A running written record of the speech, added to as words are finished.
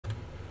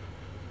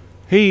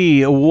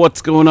Hey,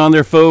 what's going on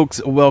there,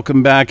 folks?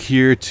 Welcome back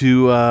here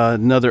to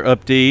another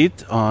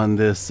update on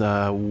this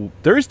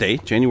Thursday,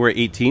 January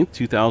 18th,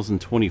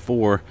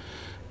 2024.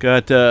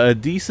 Got a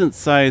decent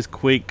sized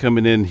quake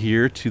coming in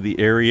here to the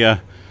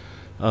area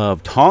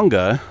of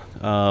Tonga.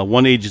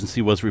 One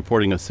agency was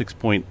reporting a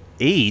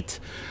 6.8.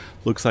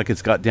 Looks like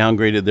it's got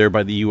downgraded there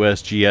by the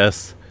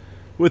USGS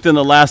within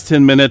the last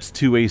 10 minutes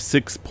to a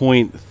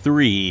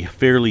 6.3,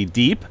 fairly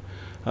deep.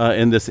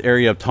 In this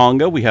area of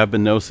Tonga, we have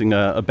been noticing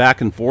a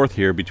back and forth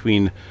here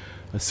between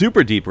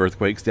super deep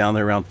earthquakes down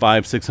there around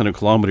 500-600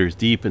 kilometers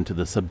deep into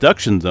the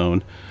subduction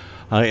zone,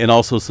 and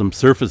also some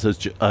surface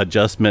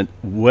adjustment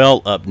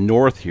well up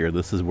north here.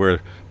 This is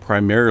where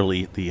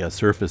primarily the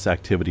surface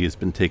activity has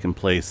been taking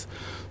place.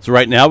 So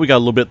right now we got a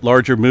little bit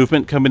larger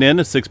movement coming in,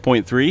 a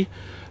 6.3.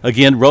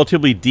 Again,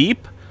 relatively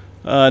deep,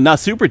 not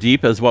super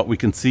deep as what we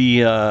can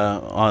see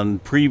on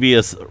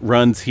previous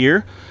runs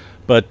here.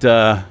 But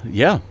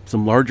yeah,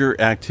 some larger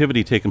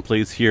activity taking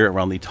place here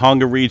around the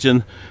Tonga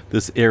region.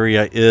 This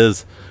area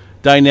is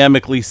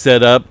dynamically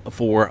set up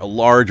for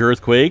large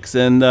earthquakes,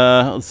 and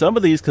some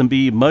of these can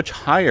be much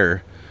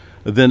higher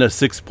than a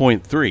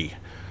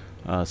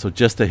 6.3. So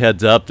just a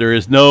heads up, there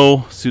is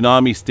no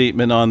tsunami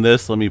statement on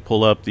this. Let me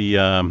pull up the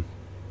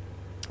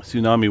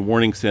Tsunami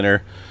Warning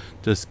Center.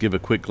 Just give a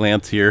quick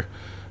glance here.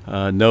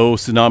 No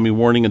tsunami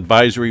warning,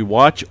 advisory,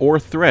 watch, or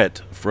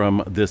threat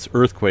from this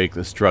earthquake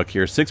that struck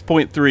here.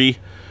 6.3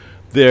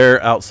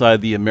 there outside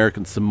the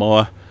American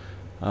Samoa.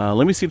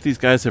 Let me see if these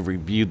guys have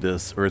reviewed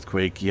this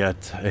earthquake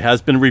yet. It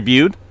has been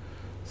reviewed,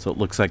 so it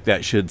looks like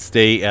that should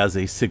stay as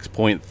a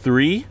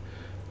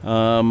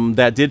 6.3.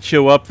 That did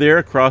show up there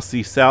across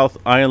the South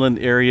Island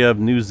area of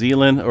New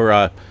Zealand,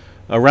 or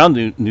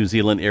around New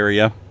Zealand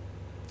area.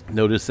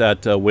 Notice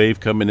that wave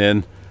coming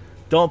in.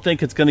 Don't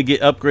think it's going to get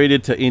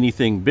upgraded to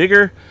anything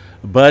bigger,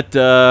 but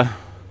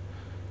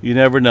you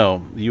never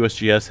know. The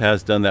USGS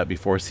has done that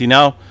before. See,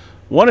 now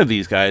one of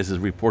these guys is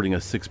reporting a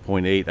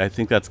 6.8. I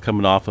think that's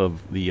coming off of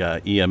the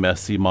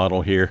EMSC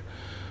model here.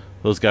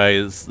 Those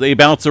guys, they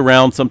bounce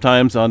around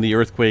sometimes on the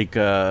earthquake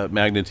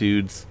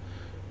magnitudes.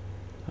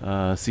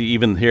 See,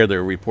 even here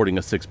they're reporting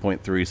a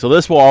 6.3. So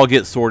this will all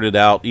get sorted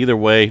out. Either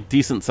way,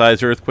 decent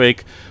sized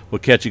earthquake. We'll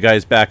catch you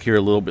guys back here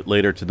a little bit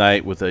later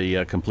tonight with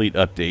a complete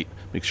update.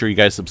 Make sure you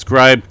guys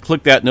subscribe,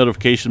 click that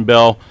notification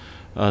bell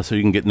so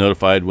you can get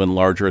notified when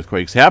large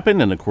earthquakes happen,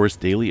 and of course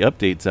daily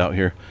updates out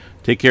here.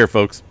 Take care,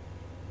 folks.